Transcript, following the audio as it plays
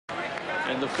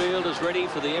And the field is ready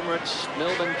for the Emirates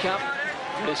Melbourne Cup.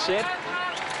 They're set.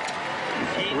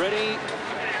 Ready.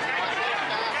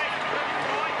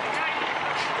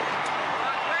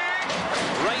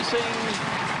 Racing.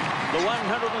 The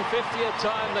 150th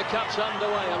time the Cup's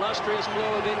underway. Illustrious Blue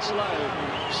a bit slow.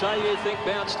 So You Think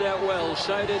bounced out well.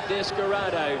 So did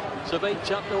Desperado. Savit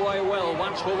chucked away well.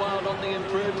 Once for Wild on the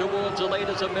improve towards the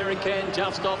leaders. Americain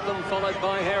just off them, followed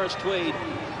by Harris Tweed.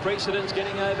 Precedence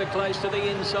getting over close to the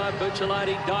inside.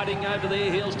 Bucciolati guiding over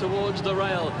their heels towards the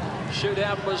rail.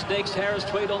 Shootout was next. Harris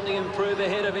Tweed on the improve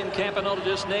ahead of him.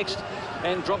 Campanologist next.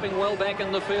 And dropping well back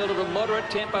in the field at a moderate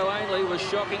tempo only was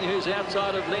Shocking, who's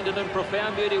outside of Linden, and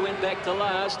Profound Beauty went back to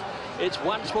last. It's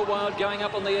Once for Wild going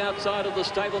up on the outside of the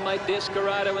stablemate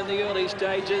Desperado in the early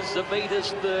stages.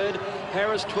 Zavita's third.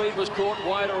 Harris Tweed was caught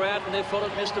wider out, and they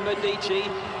followed Mr. Medici.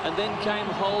 And then came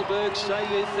Holberg. So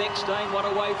You Think staying one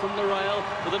away from the rail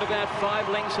within about 5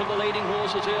 lengths of the leading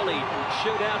horses early.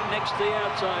 Shootout next to the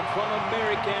outside from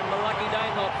Americain. Maluckyday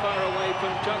not far away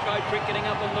from Choco Trick getting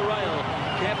up on the rail.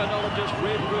 Campanologist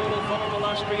Red Ruler followed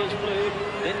Illustrious Blue.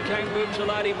 Then came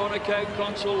Bucciolati, Monaco,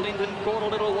 Consul, Linden caught a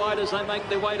little wide as they make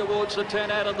their way towards the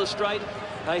turn out of the straight.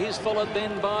 He's followed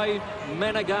then by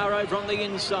Manigaro from the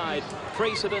inside.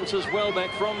 Precedence as well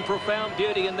back from Profound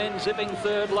Beauty, and then zipping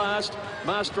third last.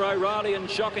 Master O'Reilly and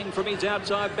Shocking from his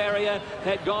outside barrier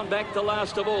had gone back to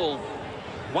last of all.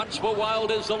 Once for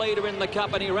Wild is the leader in the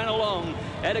Cup, and he ran along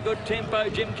at a good tempo.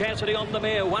 Jim Cassidy on the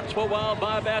mare. Once for Wild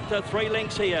by about 3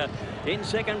 lengths here. In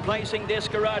second placing,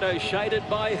 Desperado, shaded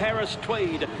by Harris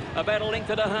Tweed. About a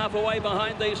length and a half away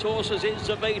behind these horses is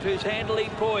Zavit, who's handily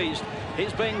poised.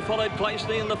 He's being followed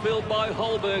closely in the field by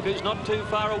Holberg, who's not too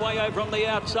far away over on the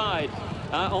outside.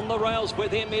 On the rails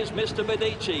with him is Mr.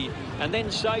 Medici. And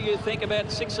then So You Think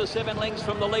about 6 or 7 lengths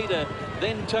from the leader.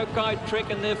 Then Tokai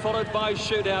Trick, and they're followed by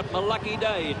Shootout,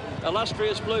 Maluckyday,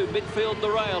 Illustrious Blue, midfield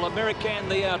the rail, American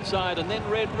the outside, and then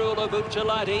Red Ruler,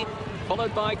 Bucciolati,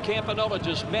 followed by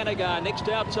Campanologist, Manigar, next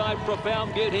outside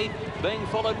Profound Beauty, being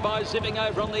followed by zipping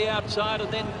over on the outside,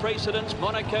 and then Precedence,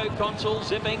 Monaco, Consul,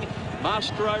 zipping,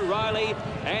 Master O'Reilly,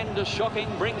 and Shocking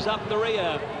brings up the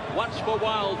rear. Once for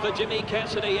Wild for Jimmy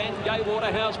Cassidy and Gay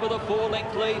Waterhouse with a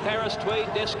 4-length lead. Harris Tweed,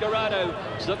 Desperado.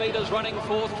 Zavita's running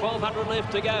fourth, 1,200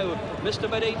 left to go. Mr.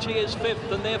 Medici is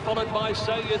fifth, and they're followed by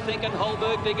So You Think and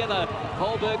Holberg together.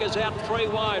 Holberg is out 3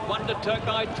 wide. One to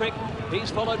Tokai Trick.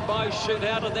 He's followed by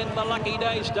Shootout, and then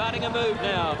Maluckyday starting a move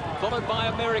now. Followed by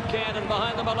American, and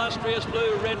behind them Illustrious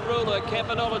Blue, Red Ruler,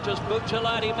 Campanologist,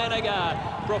 Bucciolati, Manigar.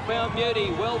 Profound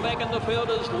Beauty, well back in the field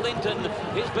is Linton.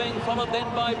 He's being followed then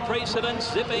by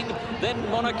Precedence, zipping, then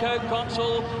Monaco,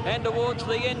 Consul, and towards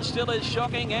the end still is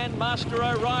Shocking and Master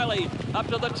O'Reilly. Up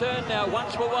to the turn now.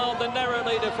 Once for Wild, the narrow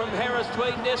leader from Harris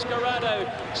Tweed, Desperado.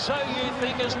 So You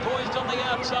Think is poised on the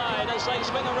outside as they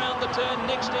swing around the turn.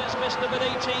 Next is Mr.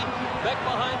 Medici. Back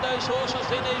behind those horses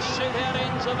then is Shootout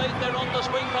and Zavit. They're on the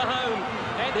swing for home.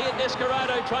 And here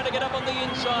Desperado trying to get up on the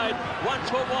inside. Once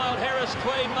for Wild, Harris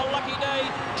Tweed, Maluckyday.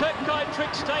 Tokai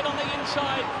Trick stayed on the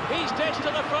inside. He's dashed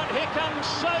to the front. Here comes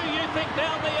So You Think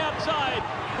down the outside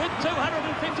with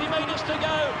 250 metres to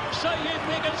go. So You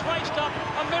Think is raced up.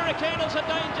 American is a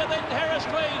danger, then Harris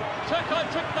Tweed. Tokai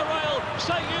Trick the rail.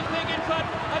 So You Think in front.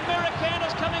 American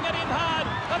is coming at him hard.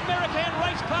 American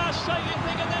race past So You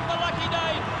Think, and then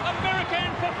Maluckyday. American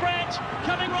for France,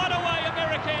 coming right away.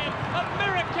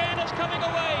 American is coming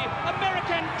away.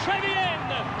 American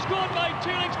Trevienne, scored by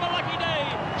 2 lengths Maluckyday.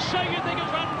 So You Think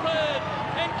has run third,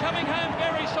 and coming home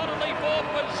very solidly fourth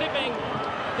was zipping.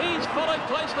 He's followed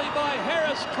closely by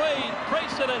Harris Tweed,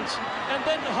 Precedence, and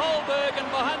then Holberg, and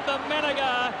behind them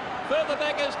Manigar. Further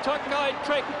back is Tokai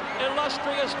Trick,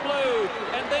 Illustrious Blue,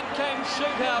 and then came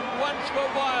Shootout, Once for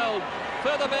Wild.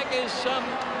 Further back is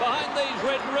behind these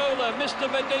Red Ruler, Mr.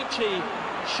 Medici.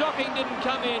 Shocking didn't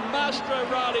come in. Master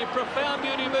O'Reilly, Profound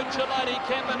Beauty, Bucciolati,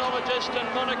 Campanologist, and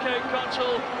Monaco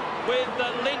Consul with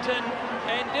Linton.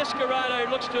 And Desperado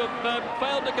looks to have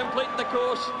failed to complete the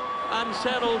course,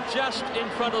 unsaddled just in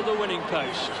front of the winning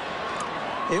post.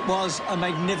 It was a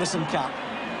magnificent cup.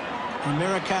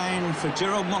 Americain for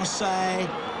Gerald Mosse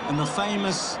and the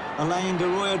famous Alain de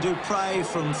Royer-Dupré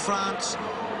from France.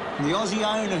 The Aussie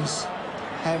owners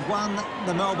have won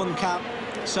the Melbourne Cup.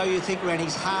 So You Think ran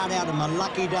his heart out, and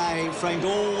Maluckyday framed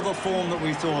all the form that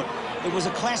we thought. It was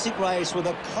a classic race with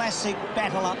a classic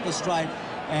battle up the straight.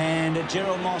 And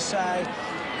Gerald Mosse,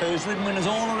 who's ridden winners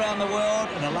all around the world,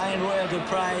 and Alain de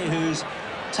Royer-Dupré, who's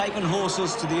taken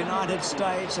horses to the United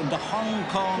States and to Hong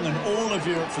Kong and all of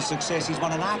Europe for success. He's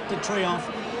won an Arc de Triomphe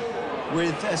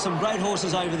with some great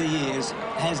horses over the years,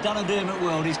 has done a Dermot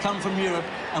World. He's come from Europe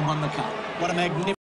and won the Cup. What a magnificent